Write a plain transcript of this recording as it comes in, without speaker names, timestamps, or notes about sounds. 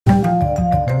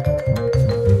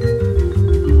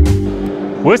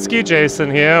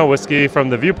WhiskyJason here, whiskey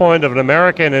from the viewpoint of an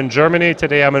American in Germany.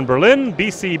 Today I'm in Berlin,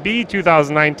 BCB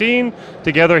 2019,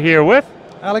 together here with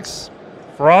Alex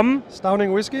from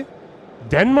Stauning Whisky.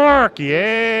 Denmark.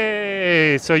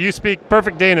 Yay! So you speak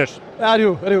perfect Danish? I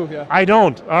do, yeah. I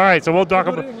don't. All right, so we'll talk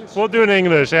about. We'll do it in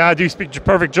English. Yeah, do you speak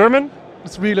perfect German?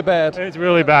 It's really bad. It's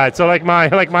really bad. So like my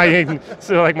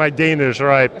Danish,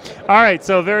 right? All right,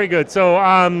 so very good.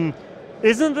 So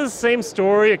isn't this the same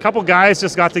story? A couple guys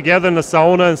just got together in the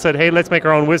sauna and said, "Hey, let's make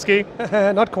our own whiskey."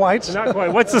 Not quite. Not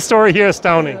quite. What's the story here,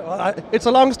 Stauning? It's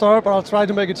a long story, but I'll try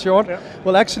to make it short. Yeah.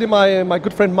 Well, actually, my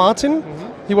good friend Martin,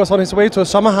 he was on his way to a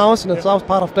summer house in the south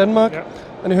part of Denmark,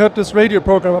 and he heard this radio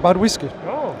program about whiskey.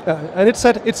 Oh. And it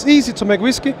said it's easy to make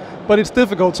whiskey, but it's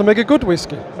difficult to make a good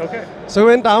whiskey. Okay. So he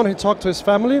went down, he talked to his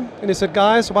family, and he said,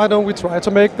 "Guys, why don't we try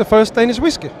to make the first Danish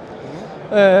whiskey?"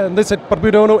 And they said, "But we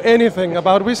don't know anything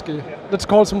about whiskey. Let's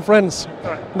call some friends."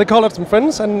 Right. They called up some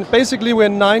friends, and basically we're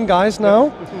 9 guys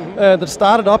now that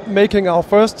started up making our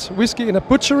first whiskey in a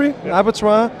butchery, an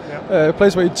abattoir, a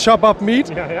place where you chop up meat,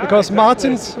 because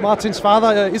exactly. Martin's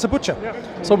father is a butcher.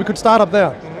 So we could start up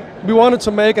there. We wanted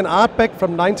to make an Ardbeg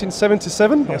from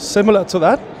 1977, or similar to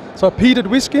that. So a peated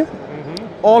whiskey,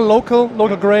 all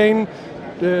local grain,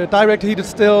 direct heated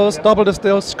stills, double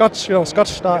distilled, Scotch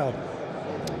style.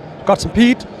 Got some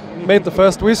peat, made the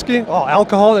first whiskey,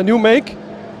 alcohol, a new make.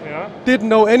 Yeah. Didn't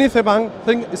know anything about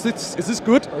is this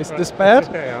good? Is this bad?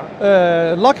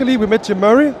 Luckily we met Jim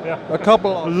Murray. A couple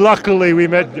of Luckily we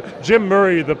met Jim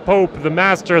Murray, the Pope, the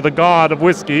master, the god of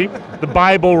whiskey, the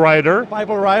Bible writer.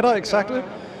 Bible writer, exactly.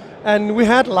 And we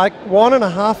had like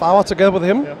 1.5 hours together with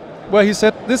him, where he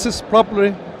said, this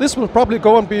will probably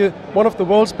go and be one of the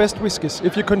world's best whiskies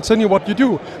if you continue what you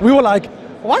do. We were like,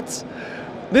 what?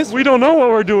 We don't know what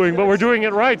we're doing, but we're doing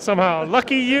it right somehow.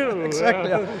 Lucky you. Exactly.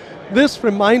 Yeah. This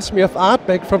reminds me of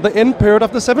Ardbeg from the end period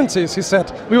of the 70s, he said.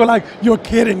 We were like, you're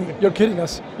kidding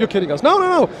us.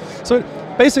 No. So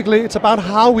basically it's about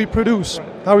how we produce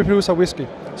our whiskey.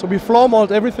 So we floor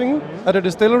malt everything at a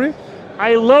distillery.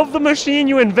 I love the machine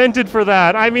you invented for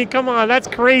that. I mean, come on, that's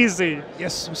crazy.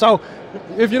 Yes. So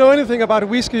if you know anything about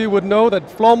whiskey, you would know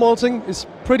that floor malting is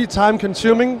pretty time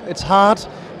consuming. It's hard.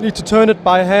 You need to turn it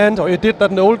by hand, or you did that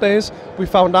in the old days. We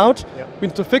found out we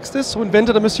need to fix this. So we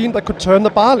invented a machine that could turn the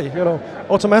barley,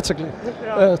 automatically.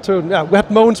 We had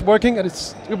Mogens working, and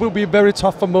it will be very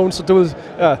tough for Mogens to do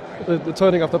the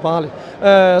turning of the barley.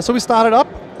 So we started up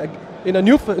in a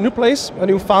new place, a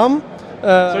new farm.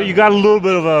 So you got a little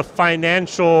bit of a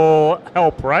financial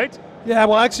help, right? Yeah,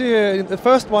 well, actually, the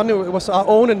first one, it was our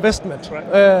own investment,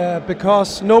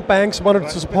 because no banks wanted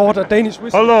to support a Danish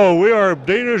whiskey. Hello, we are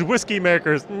Danish whiskey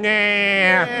makers.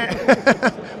 Nah.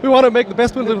 We want to make the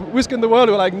best whiskey in the world.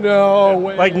 We were like, no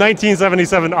way. Like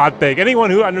 1977 Ardbeg. Anyone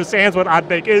who understands what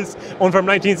Ardbeg is, from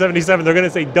 1977, they're going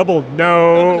to say double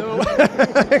no.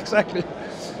 Exactly.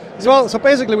 So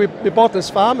basically we bought this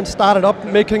farm and started up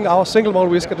making our single malt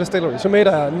whiskey distillery. So we made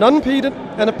a non-peated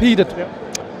and a peated.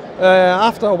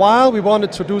 After a while we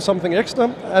wanted to do something extra,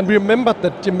 and we remembered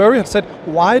that Jim Murray had said,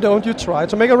 why don't you try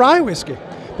to make a rye whiskey?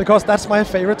 Because that's my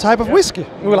favorite type of whiskey.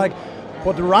 We were like,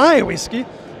 but rye whiskey?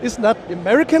 Isn't that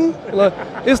American?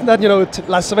 Isn't that,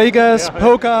 Las Vegas,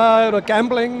 poker,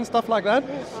 gambling, stuff like that?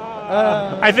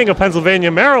 I think of Pennsylvania,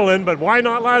 Maryland, but why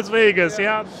not Las Vegas?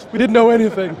 Yeah. We didn't know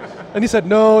anything. And he said,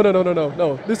 no,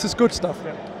 this is good stuff.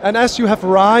 And as you have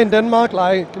rye in Denmark,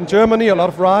 like in Germany, a lot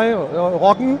of rye, or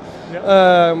Roggen,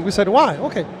 we said, why?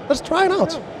 Okay, let's try it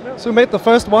out. So we made the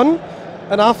first one,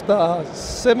 and after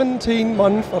 17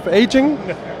 months of aging,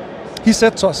 he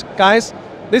said to us, guys,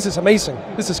 this is amazing.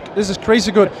 This is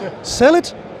crazy good. Sell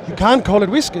it. You can't call it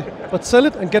whiskey, but sell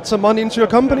it and get some money into your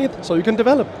company so you can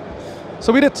develop.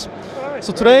 So we did.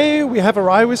 So today we have a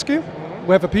rye whiskey,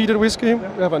 we have a peated whiskey,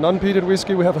 we have a non-peated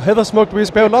whiskey, we have a heather smoked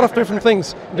whiskey, we have a lot of different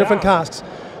things, different casks,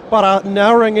 but are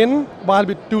narrowing in while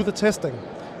we do the testing.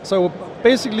 So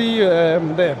basically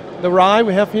the rye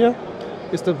we have here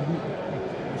is the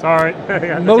Sorry, the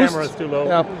camera is too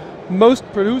low. Most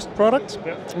produced product,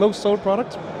 most sold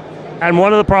product. And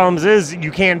one of the problems is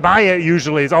you can't buy it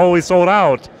usually, it's always sold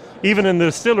out. Even in the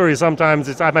distillery,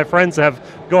 sometimes my friends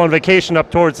go on vacation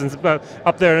up there,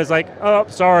 and it's like, oh,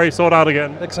 sorry, sold out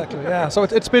again. Exactly. Yeah. So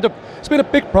it's been a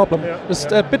big problem. It's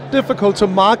a bit difficult to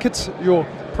market your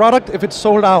product if it's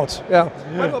sold out. Yeah.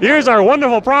 Here's our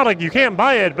wonderful product. You can't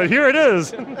buy it, but here it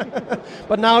is.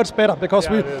 But now it's better because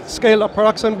we scaled up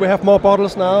production. We have more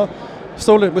bottles now.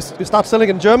 We start selling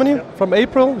in Germany from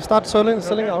April. We start selling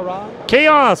our rye.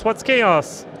 Chaos. What's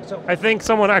chaos? I think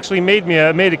someone actually made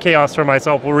a chaos for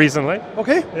myself recently.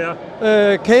 Okay.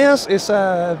 Yeah. Chaos is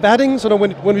vatting. So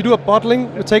when we do a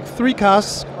bottling, we take 3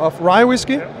 casks of rye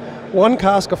whiskey, 1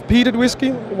 cask of peated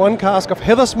whiskey, 1 cask of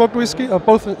heather smoked whiskey,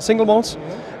 both single malts,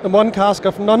 and 1 cask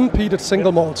of non-peated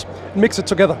single malts. Mix it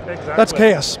together. Exactly. That's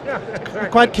chaos. Yeah, exactly.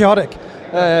 Quite chaotic.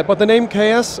 But the name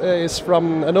chaos is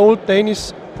from an old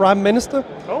Danish prime minister.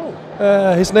 Oh.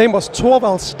 His name was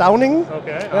Thorvald Stauning.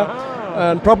 Okay.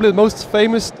 And probably the most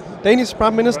famous Danish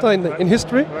prime minister in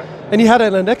history. Right. And he had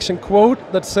an election quote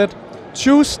that said,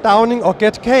 "Choose Stauning or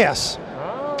get chaos."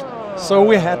 So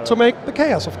we had to make the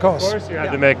chaos, of course. Of course you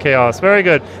had to make chaos. Very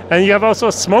good. And you have also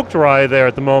a smoked rye there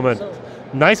at the moment.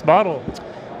 Nice bottle.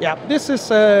 Yeah, this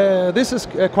is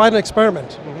quite an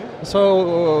experiment.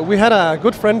 So we had a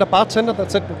good friend, a bartender,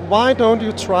 that said, "Why don't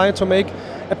you try to make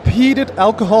a peated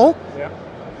alcohol,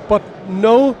 but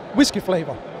no whiskey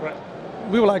flavor?" Right.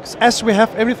 We were like, as we have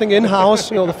everything in-house,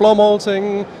 the floor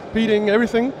malting, peating,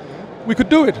 everything, we could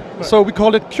do it. Right. So we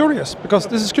called it Curious, because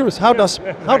this is curious. How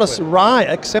does rye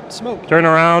accept smoke? Turn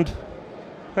around.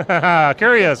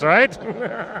 Curious, right?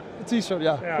 The T-shirt,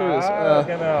 yeah. Curious.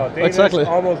 Genau. Danish, exactly.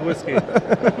 Almost whiskey.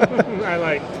 I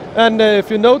like. And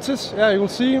if you notice, you will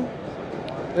see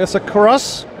there's a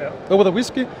cross over the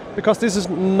whiskey, because this is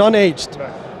non-aged.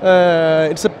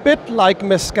 Right. It's a bit like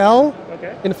mezcal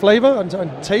in flavor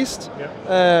and taste,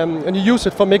 and you use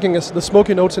it for making the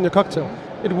smoky notes in your cocktail.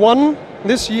 It won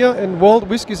this year in World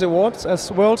Whiskies Awards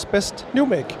as world's best new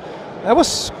make. That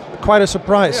was quite a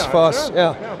surprise for us.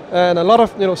 Yeah. And a lot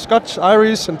of Scotch,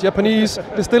 Irish, and Japanese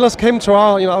distillers came to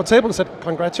our table and said,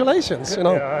 "Congratulations!"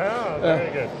 Very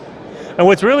good. And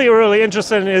what's really, really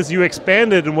interesting is you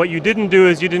expanded, and what you didn't do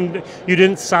is you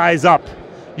didn't size up.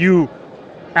 You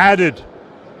added.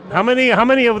 How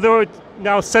many of the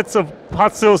now sets of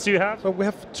pot stills do you have? So we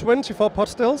have 24 pot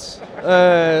stills,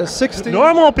 60.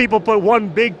 Normal people put 1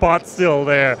 big pot still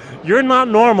there. You're not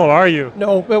normal, are you?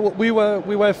 No, we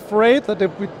were afraid that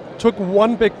if we took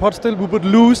 1 big pot still, we would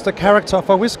lose the character of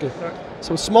our whiskey. Right.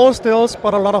 So small stills,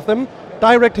 but a lot of them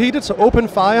direct heated, so open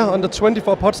fire on the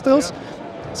 24 pot stills.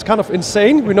 Yeah. It's kind of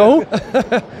insane, we know.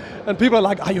 And people are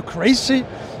like, "Are you crazy?"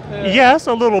 Yes,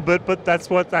 a little bit, but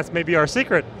that's maybe our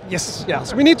secret. Yes, yeah.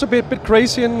 So we need to be a bit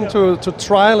crazy to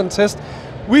trial and test.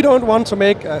 We don't want to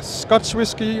make a Scotch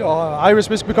whiskey or Irish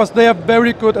whiskey, because they are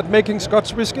very good at making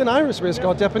Scotch whiskey and Irish whiskey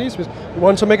or Japanese whiskey. We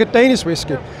want to make a Danish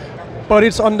whiskey. But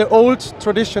it's on the old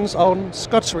traditions on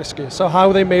Scotch whiskey. So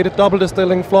how they made it, double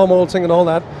distilling, floor malting and all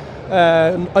that.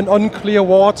 An unclear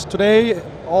wort. Today,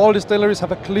 all distilleries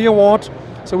have a clear wort.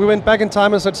 So we went back in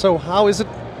time and said, so how is it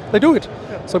they do it?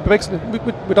 So basically,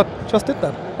 we just did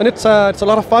that, and it's a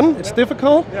lot of fun. It's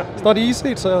difficult. It's not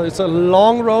easy. It's a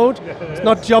long road.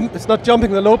 It's not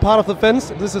jumping the low part of the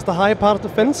fence. This is the high part of the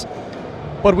fence,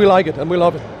 but we like it and we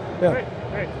love it. Yeah.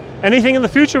 Great. Anything in the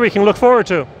future we can look forward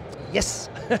to? Yes.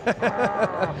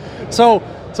 So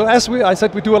as I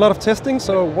said, we do a lot of testing.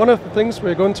 So one of the things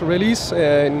we're going to release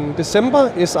in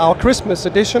December is our Christmas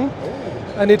edition.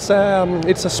 And it's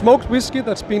a smoked whiskey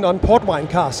that's been on port wine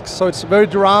casks. So it's very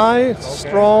dry,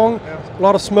 strong, a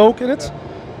lot of smoke in it.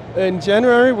 In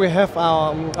January we have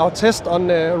our test on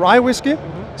rye whiskey.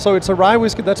 So it's a rye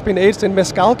whiskey that's been aged in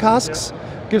mezcal casks.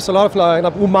 Gives a lot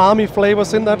of umami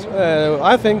flavors in that.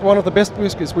 I think one of the best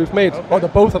whiskies we've made, or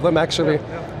both of them actually.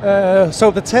 So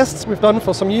the tests we've done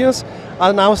for some years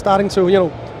are now starting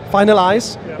to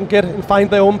finalize and find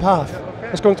their own path.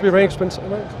 It's going to be very expensive.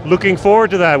 Looking forward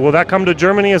to that. Will that come to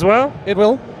Germany as well? It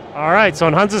will. All right, so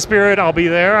in Hansa Spirit, I'll be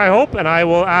there, I hope, and I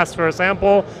will ask for a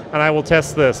sample, and I will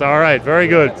test this. All right, very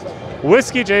good.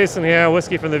 WhiskyJason here,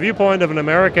 whiskey from the viewpoint of an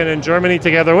American in Germany,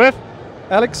 together with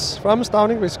Alex from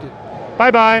Stauning Whisky.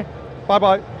 Bye-bye.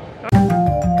 Bye-bye.